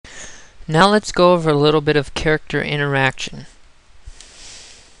Now let's go over a little bit of character interaction.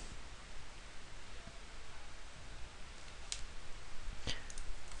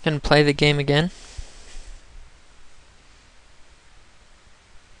 Gonna play the game again.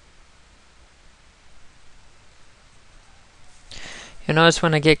 You'll notice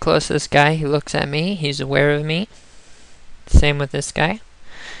when I get close to this guy, he looks at me, he's aware of me. Same with this guy.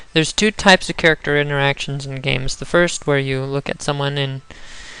 There's two types of character interactions in games. The first, where you look at someone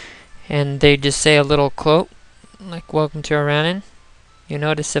and they just say a little quote, like "Welcome to Aranin." You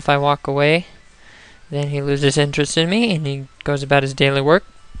notice if I walk away, then he loses interest in me and he goes about his daily work.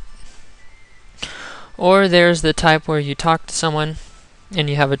 Or there's the type where you talk to someone and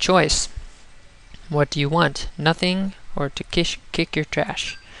you have a choice. What do you want? Nothing, or to kick your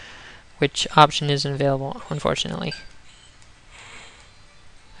trash? Which option isn't available, unfortunately.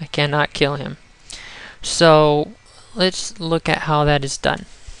 I cannot kill him. So let's look at how that is done.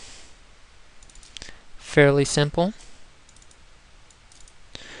 Fairly simple.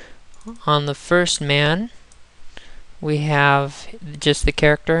 On the first man, we have just the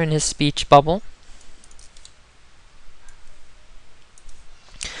character and his speech bubble.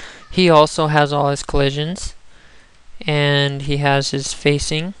 He also has all his collisions, and he has his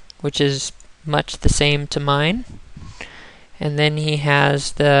facing, which is much the same to mine. And then he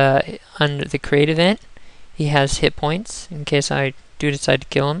has under the create event, he has hit points in case I do decide to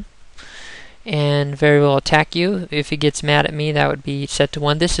kill him. And very well attack you. If he gets mad at me, that would be set to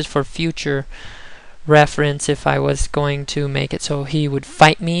 1. This is for future reference if I was going to make it so he would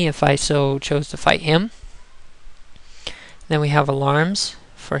fight me if I so chose to fight him. Then we have alarms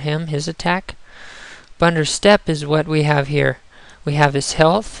for him, his attack. But under step is what we have here. We have his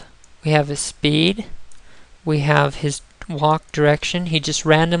health, we have his speed, we have his walk direction. He just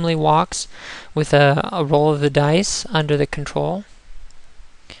randomly walks with a roll of the dice under the control.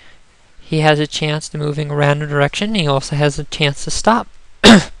 He has a chance to move in a random direction. He also has a chance to stop.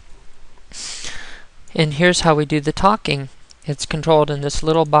 And here's how we do the talking. It's controlled in this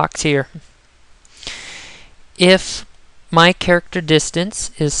little box here. If my character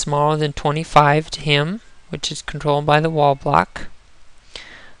distance is smaller than 25 to him, which is controlled by the wall block,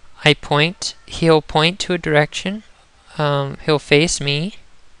 he'll point to a direction. He'll face me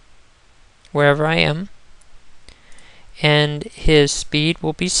wherever I am, and his speed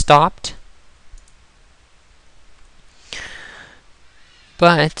will be stopped.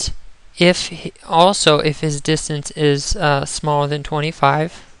 But if his distance is smaller than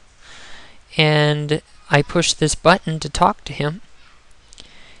 25, and I push this button to talk to him,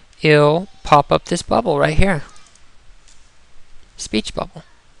 it'll pop up this bubble right here, speech bubble.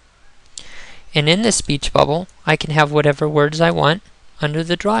 And in this speech bubble, I can have whatever words I want under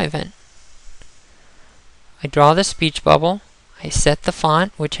the draw event. I draw the speech bubble, I set the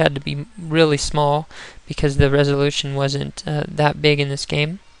font, which had to be really small because the resolution wasn't that big in this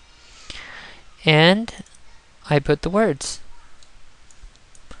game, and I put the words.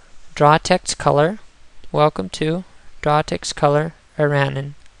 Draw text color, welcome to draw text color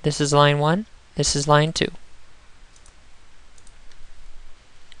Aranin. This is line 1, this is line 2.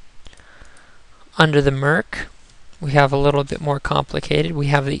 Under the merc, we have a little bit more complicated. We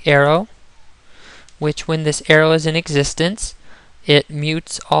have the arrow, which when this arrow is in existence, it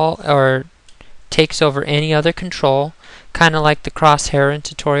mutes all or takes over any other control, kind of like the crosshair in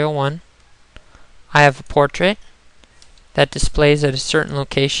tutorial 1. I have a portrait that displays at a certain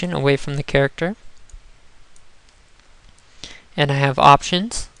location away from the character. And I have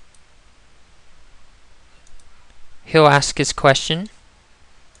options. He'll ask his question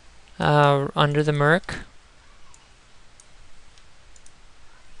under the merc.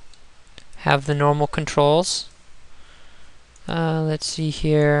 Have the normal controls. Let's see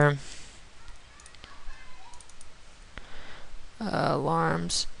here.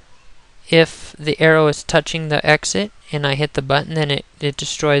 Alarms. If the arrow is touching the exit and I hit the button, then it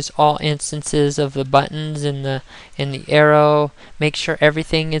destroys all instances of the buttons and the arrow. Make sure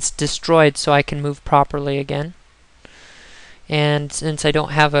everything is destroyed so I can move properly again. And since I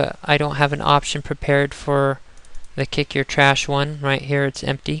don't have an option prepared for the kick your trash one, right here it's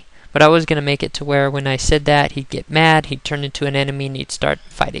empty. But I was going to make it to where when I said that, he'd get mad, he'd turn into an enemy, and he'd start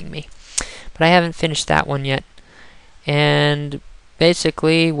fighting me. But I haven't finished that one yet. And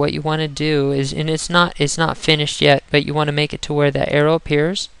basically what you want to do is, and it's not finished yet, but you want to make it to where that arrow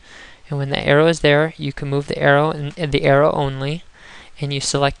appears. And when the arrow is there, you can move the arrow and the arrow only. And you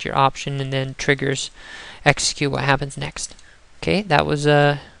select your option and then triggers execute what happens next. Okay, that's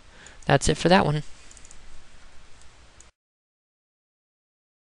it for that one.